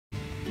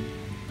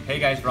Hey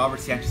guys, Robert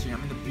Sanchez here.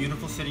 I'm in the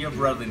beautiful city of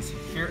Redlands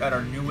here at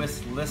our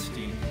newest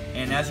listing.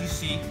 And as you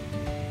see,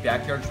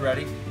 backyard's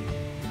ready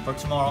for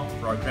tomorrow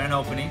for our grand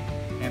opening.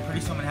 And pretty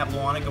soon I'm gonna have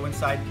Luana go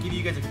inside, give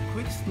you guys a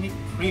quick sneak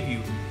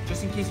preview,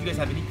 just in case you guys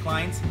have any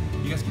clients,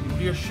 you guys can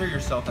reassure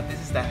yourself that this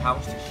is the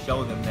house to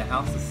show them, the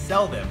house to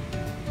sell them.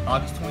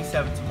 August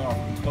 27th tomorrow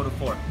from 12 to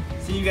 4.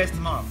 See you guys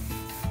tomorrow.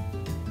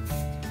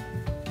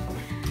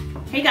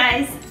 Hey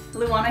guys,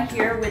 Luana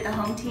here with the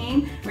home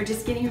team. We're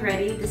just getting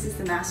ready. This is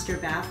the master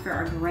bath for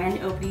our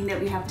grand opening that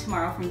we have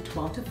tomorrow from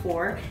 12 to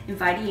 4,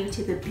 inviting you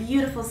to the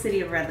beautiful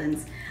city of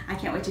Redlands. I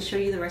can't wait to show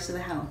you the rest of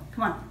the home.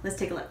 Come on, let's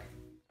take a look.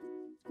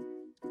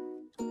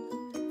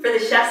 For the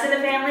chefs in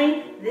the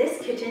family,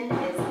 this kitchen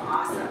is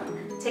awesome.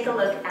 Take a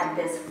look at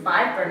this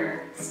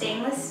 5-burner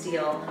stainless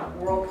steel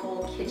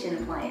Whirlpool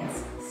kitchen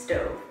appliance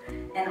stove,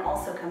 and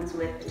also comes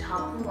with a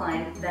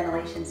top-of-the-line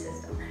ventilation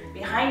system.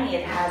 Behind me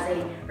it has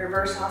a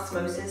reverse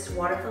osmosis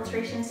water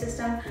filtration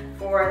system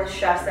for the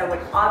chefs that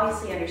would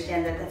obviously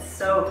understand that that's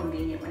so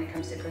convenient when it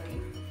comes to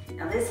cooking.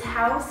 Now this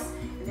house,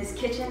 this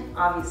kitchen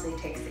obviously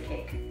takes the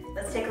cake.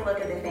 Let's take a look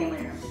at the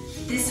family room.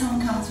 This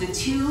home comes with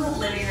 2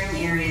 living room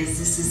areas.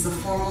 This is the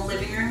formal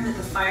living room with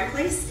a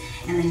fireplace,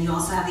 and then you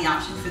also have the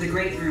option for the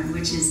great room,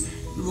 which is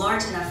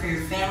large enough for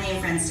your family and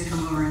friends to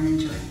come over and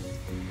enjoy.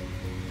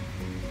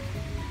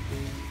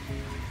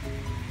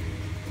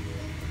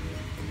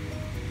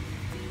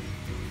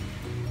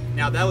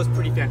 Now that was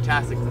pretty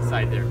fantastic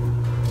inside there.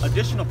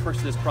 Additional perks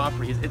to this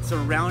property is it's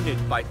surrounded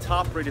by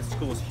top-rated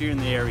schools here in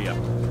the area.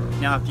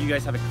 Now if you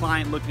guys have a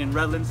client looking in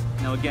Redlands,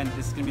 now again,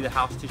 this is going to be the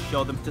house to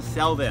show them, to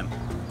sell them.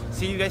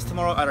 See you guys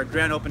tomorrow at our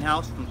grand open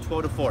house from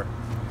 12 to 4.